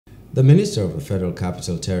The Minister of the Federal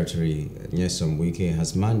Capital Territory, Nyesom Wike,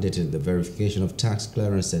 has mandated the verification of Tax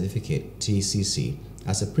Clearance Certificate (TCC)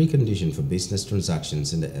 as a precondition for business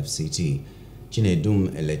transactions in the FCT.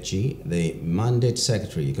 Chinedum Elechi, the Mandate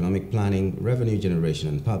Secretary, Economic Planning, Revenue Generation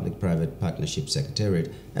and Public-Private Partnership Secretariat,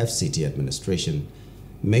 FCT Administration,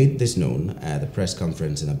 made this known at the press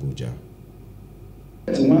conference in Abuja.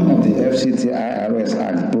 One of the FCT IRS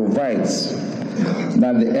Act provides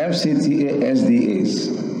that the FCTA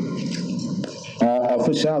SDAs or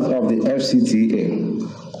officials of the FCTA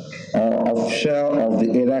or official of the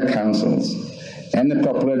area councils, any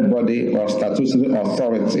corporate body or statutory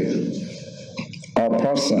authority or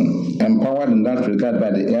person empowered in that regard by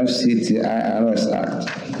the FCT IRS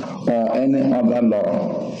Act or any other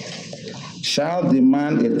law shall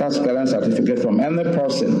demand a tax clearance certificate from any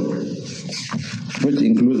person, which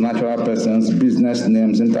includes natural persons, business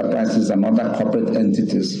names, enterprises, and other corporate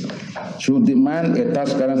entities, should demand a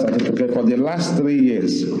tax clearance certificate for the last 3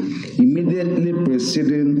 years, immediately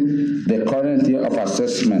preceding the current year of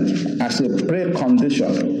assessment, as a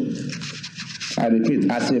precondition. I repeat,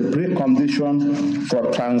 as a precondition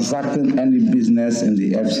for transacting any business in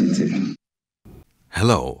the FCT.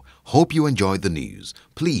 Hello, hope you enjoyed the news.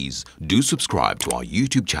 Please do subscribe to our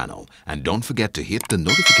YouTube channel and don't forget to hit the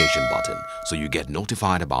notification button so you get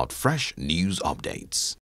notified about fresh news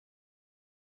updates.